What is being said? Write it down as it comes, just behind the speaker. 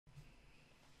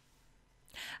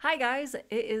Hi guys, it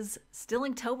is still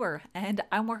Inktober and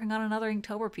I'm working on another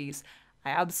Inktober piece.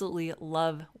 I absolutely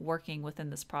love working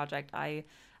within this project. I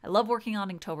love working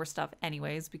on Inktober stuff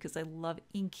anyways because I love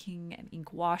inking and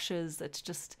ink washes. That's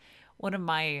just one of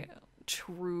my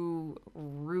true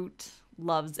root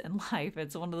loves in life.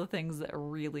 It's one of the things that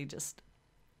really just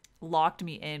locked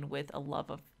me in with a love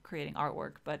of creating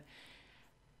artwork. But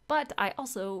I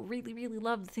also really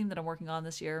love the theme that I'm working on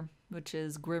this year, which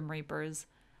is Grim Reapers.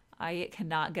 I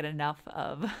cannot get enough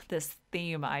of this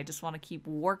theme. I just want to keep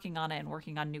working on it and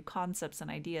working on new concepts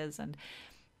and ideas. And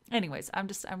anyways,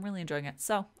 I'm really enjoying it.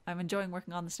 So I'm enjoying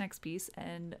working on this next piece.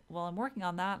 And while I'm working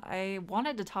on that, I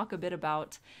wanted to talk a bit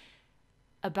about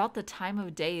the time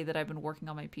of day that I've been working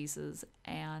on my pieces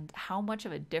and how much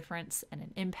of a difference and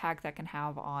an impact that can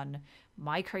have on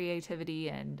my creativity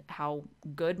and how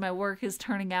good my work is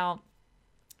turning out.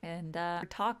 And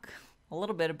talk a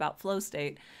little bit about flow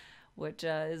state, which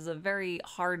is a very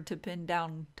hard to pin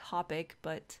down topic,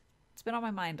 but it's been on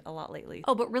my mind a lot lately.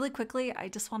 Oh, but really quickly, I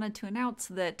just wanted to announce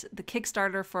that the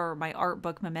Kickstarter for my art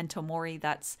book, Memento Mori,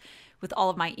 that's with all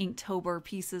of my Inktober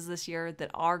pieces this year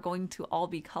that are going to all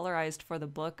be colorized for the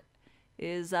book,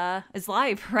 is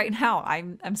live right now.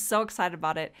 I'm so excited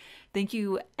about it. Thank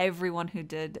you everyone who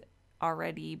did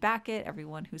already back it,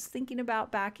 everyone who's thinking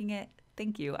about backing it.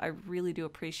 Thank you. I really do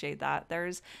appreciate that.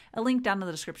 There's a link down in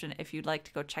the description if you'd like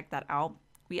to go check that out.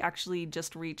 We actually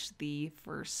just reached the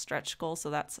first stretch goal, so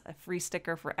that's a free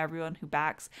sticker for everyone who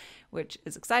backs, which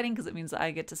is exciting because it means that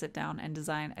I get to sit down and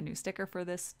design a new sticker for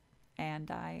this,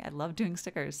 and I love doing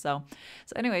stickers. So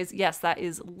anyways, yes, that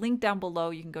is linked down below.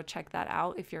 You can go check that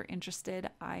out if you're interested.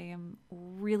 I am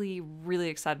really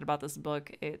excited about this book.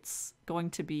 It's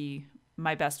going to be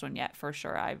my best one yet, for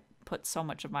sure. I've put so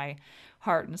much of my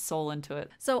heart and soul into it.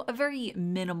 So a very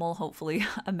minimal, hopefully,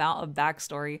 amount of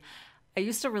backstory. I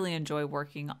used to really enjoy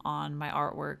working on my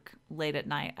artwork late at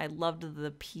night. I loved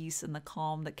the peace and the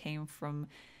calm that came from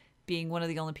being one of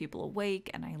the only people awake,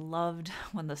 and I loved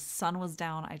when the sun was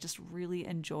down. I just really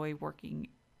enjoy working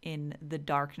in the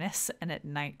darkness and at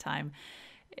nighttime.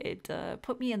 It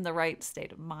put me in the right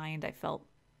state of mind. I felt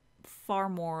far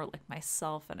more like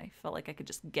myself, and I felt like I could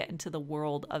just get into the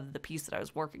world of the piece that I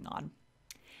was working on.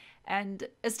 And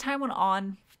as time went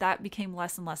on, that became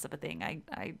less and less of a thing.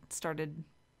 I started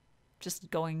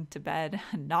just going to bed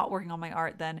and not working on my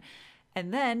art then.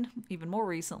 And then, even more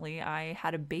recently, I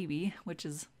had a baby, which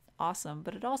is awesome,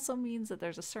 but it also means that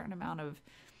there's a certain amount of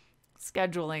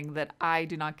scheduling that I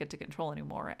do not get to control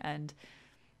anymore. And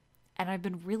I've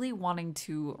been really wanting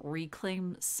to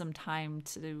reclaim some time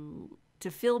to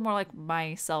feel more like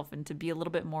myself and to be a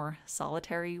little bit more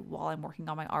solitary while I'm working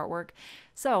on my artwork.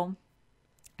 So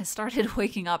I started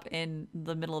waking up in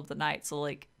the middle of the night. So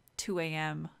like 2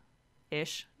 a.m.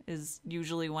 ish is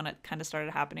usually when it kind of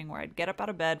started happening, where I'd get up out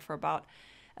of bed for about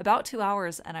 2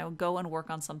 hours and I would go and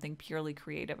work on something purely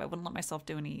creative. I wouldn't let myself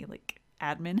do any like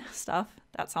admin stuff.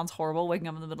 That sounds horrible, waking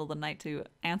up in the middle of the night to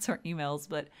answer emails,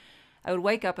 but I would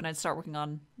wake up and I'd start working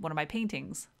on one of my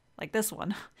paintings, like this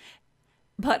one.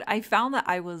 But I found that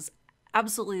I was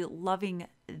absolutely loving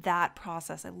that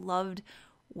process. I loved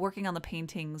working on the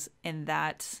paintings in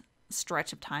that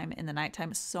stretch of time in the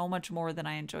nighttime so much more than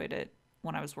I enjoyed it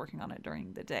when I was working on it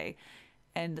during the day.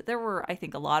 And there were, I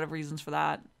think, a lot of reasons for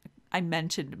that. I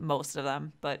mentioned most of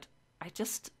them, but I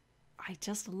just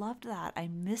loved that. I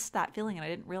missed that feeling, and I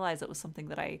didn't realize it was something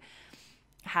that I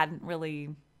hadn't really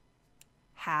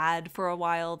had for a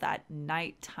while, that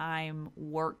nighttime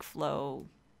workflow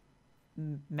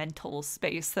mental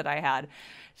space that I had.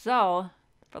 So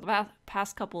for the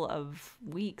past couple of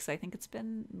weeks, I think it's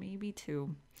been maybe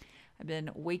 2, I've been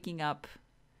waking up.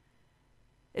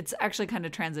 It's actually kind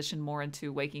of transitioned more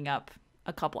into waking up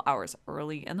a couple hours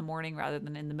early in the morning rather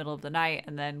than in the middle of the night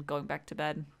and then going back to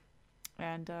bed.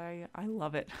 And I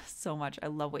love it so much. I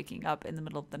love waking up in the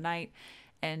middle of the night.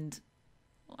 And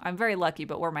I'm very lucky,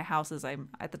 but where my house is, I'm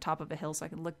at the top of a hill, so I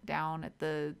can look down at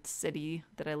the city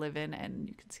that I live in, and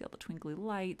you can see all the twinkly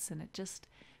lights, and it just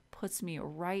puts me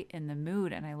right in the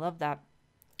mood, and I love that.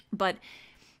 But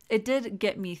it did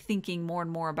get me thinking more and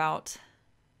more about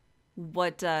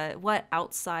what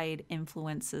outside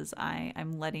influences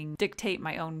I'm letting dictate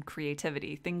my own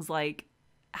creativity. Things like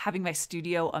having my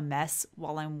studio a mess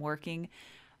while I'm working.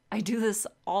 I do this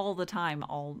all the time.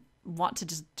 I'll want to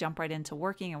just jump right into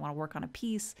working. I want to work on a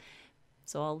piece.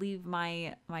 So I'll leave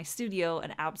my studio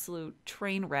an absolute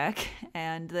train wreck,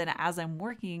 and then as I'm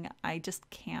working, I just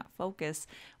can't focus,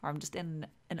 or I'm just in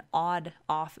an odd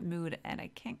off mood, and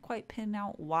I can't quite pin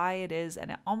out why it is,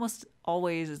 and it almost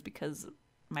always is because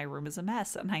my room is a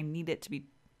mess and I need it to be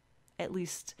at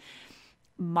least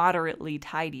moderately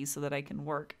tidy so that I can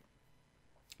work.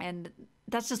 And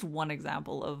that's just one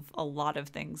example of a lot of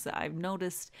things that I've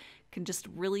noticed can just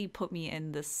really put me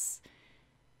in this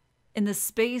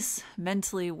space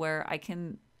mentally where I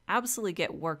can absolutely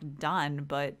get work done,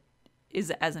 but is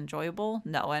it as enjoyable?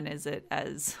 No. And is it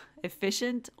as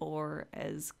efficient or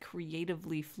as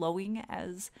creatively flowing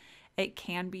as it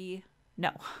can be?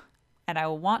 No. And I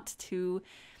want to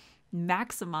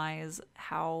maximize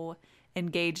how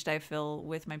engaged I feel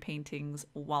with my paintings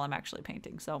while I'm actually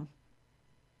painting. So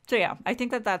yeah, I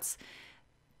think that's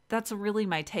really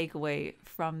my takeaway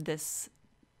from this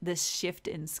shift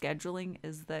in scheduling,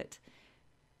 is that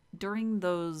during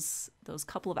those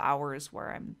couple of hours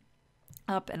where I'm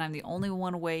up and I'm the only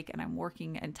one awake and I'm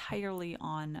working entirely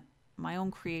on my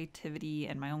own creativity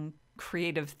and my own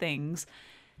creative things,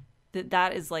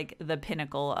 that is like the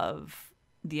pinnacle of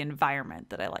the environment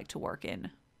that I like to work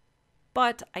in.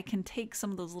 But I can take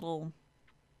some of those little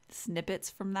snippets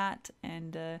from that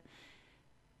and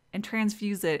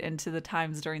transfuse it into the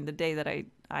times during the day that I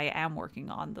am working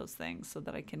on those things, so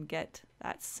that I can get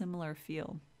that similar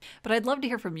feel. But I'd love to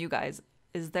hear from you guys.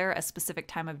 Is there a specific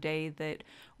time of day that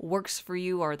works for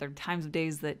you? Or are there times of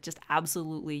days that just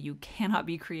absolutely you cannot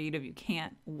be creative, you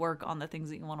can't work on the things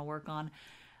that you want to work on?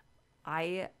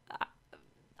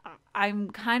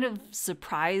 I'm kind of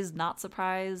surprised, not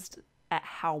surprised, at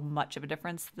how much of a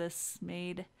difference this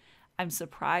made. I'm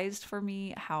surprised for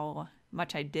me how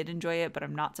much I did enjoy it, but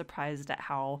I'm not surprised at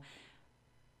how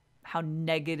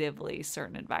negatively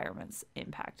certain environments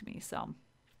impact me. So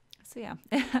yeah,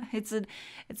 it's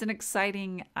an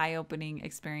exciting, eye-opening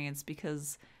experience,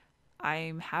 because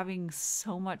I'm having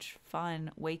so much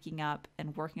fun waking up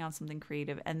and working on something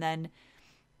creative, and then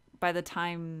by the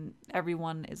time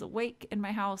everyone is awake in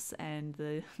my house and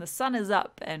the sun is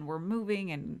up and we're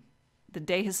moving and the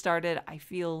day has started, I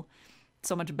feel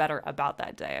so much better about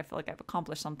that day. I feel like I've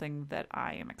accomplished something that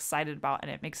I am excited about, and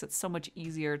it makes it so much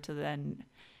easier to then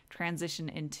transition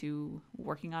into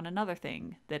working on another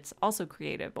thing that's also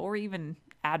creative, or even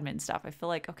admin stuff. I feel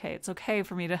like, okay, it's okay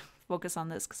for me to focus on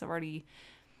this because I've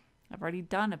already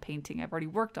done a painting. I've already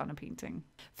worked on a painting.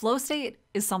 Flow state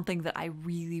is something that I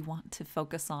really want to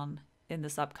focus on in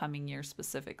this upcoming year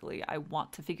specifically. I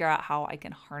want to figure out how I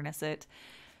can harness it.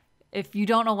 If you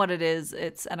don't know what it is,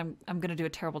 and I'm going to do a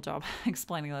terrible job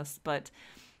explaining this, but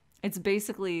it's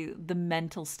basically the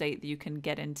mental state that you can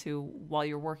get into while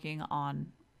you're working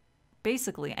on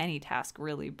basically any task,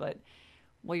 really, but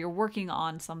while you're working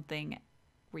on something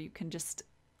where you can just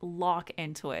lock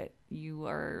into it. You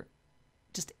are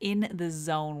just in the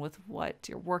zone with what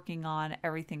you're working on.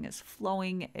 Everything is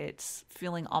flowing. It's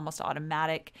feeling almost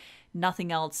automatic.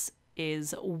 Nothing else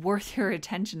is worth your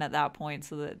attention at that point,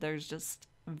 so that there's just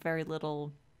very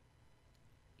little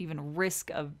even risk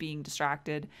of being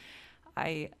distracted.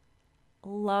 I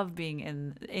love being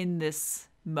in this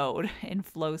mode, in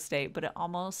flow state, but it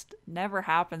almost never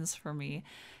happens for me.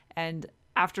 And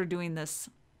after doing this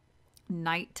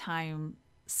nighttime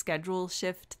schedule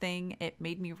shift thing, it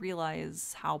made me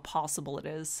realize how possible it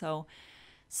is. So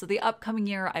the upcoming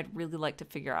year, I'd really like to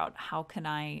figure out how can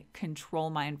I control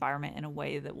my environment in a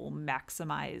way that will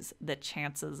maximize the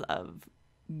chances of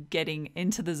getting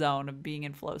into the zone of being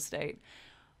in flow state.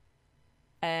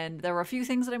 And there were a few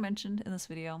things that I mentioned in this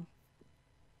video.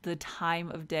 The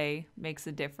time of day makes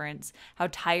a difference. How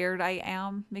tired I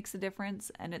am makes a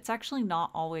difference. And it's actually not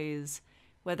always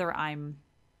whether I'm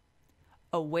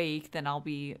awake, then I'll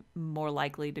be more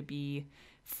likely to be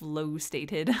flow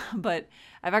stated. But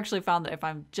I've actually found that if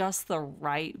I'm just the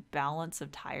right balance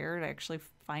of tired, I actually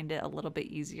find it a little bit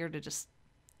easier to just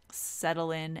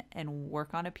settle in and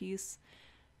work on a piece.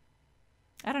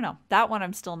 I don't know. That one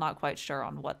I'm still not quite sure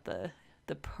on what the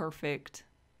perfect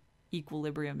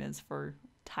equilibrium is for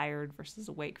tired versus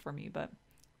awake for me. But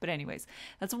anyways,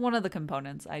 that's one of the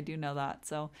components. I do know that.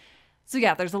 So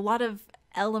yeah, there's a lot of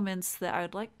elements that I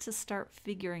would like to start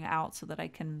figuring out so that I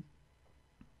can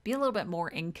be a little bit more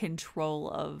in control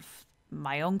of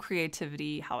my own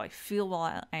creativity, how I feel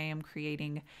while I am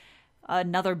creating.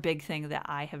 Another big thing that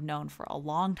I have known for a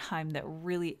long time that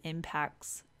really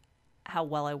impacts how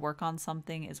well I work on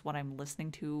something is what I'm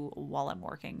listening to while I'm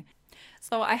working.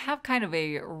 So I have kind of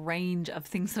a range of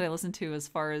things that I listen to as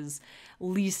far as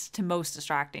least to most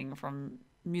distracting, from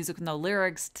music with no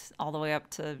lyrics all the way up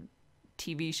to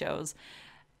TV shows.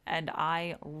 And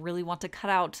I really want to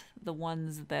cut out the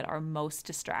ones that are most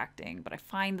distracting, but I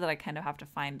find that I kind of have to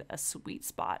find a sweet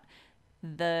spot.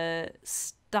 The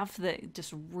stuff that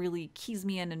just really keys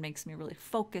me in and makes me really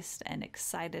focused and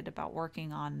excited about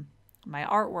working on my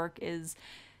artwork is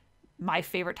my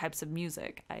favorite types of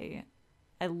music. I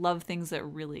love things that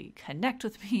really connect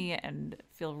with me and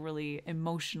feel really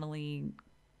emotionally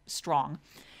strong.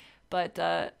 But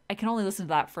I can only listen to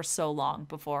that for so long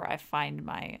before I find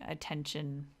my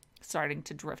attention starting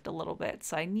to drift a little bit.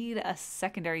 So I need a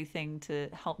secondary thing to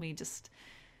help me just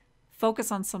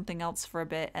focus on something else for a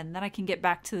bit, and then I can get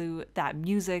back to that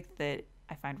music that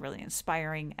I find really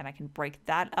inspiring, and I can break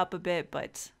that up a bit.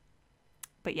 But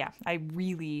yeah, I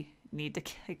really need to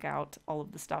kick out all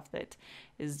of the stuff that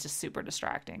is just super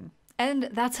distracting. And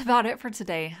that's about it for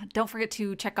today. Don't forget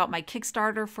to check out my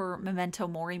Kickstarter for Memento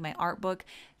Mori, my art book.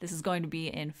 This is going to be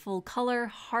in full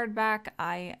color, hardback.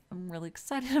 I am really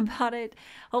excited about it.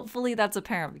 Hopefully that's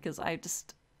apparent, because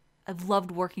I've loved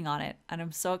working on it, and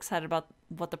I'm so excited about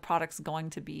what the product's going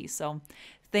to be. So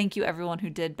thank you everyone who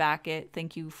did back it.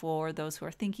 Thank you for those who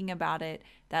are thinking about it.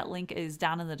 That link is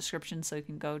down in the description, so you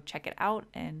can go check it out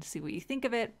and see what you think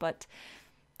of it. But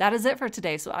that is it for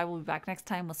today. So I will be back next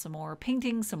time with some more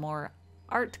painting, some more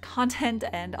art content,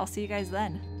 and I'll see you guys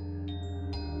then.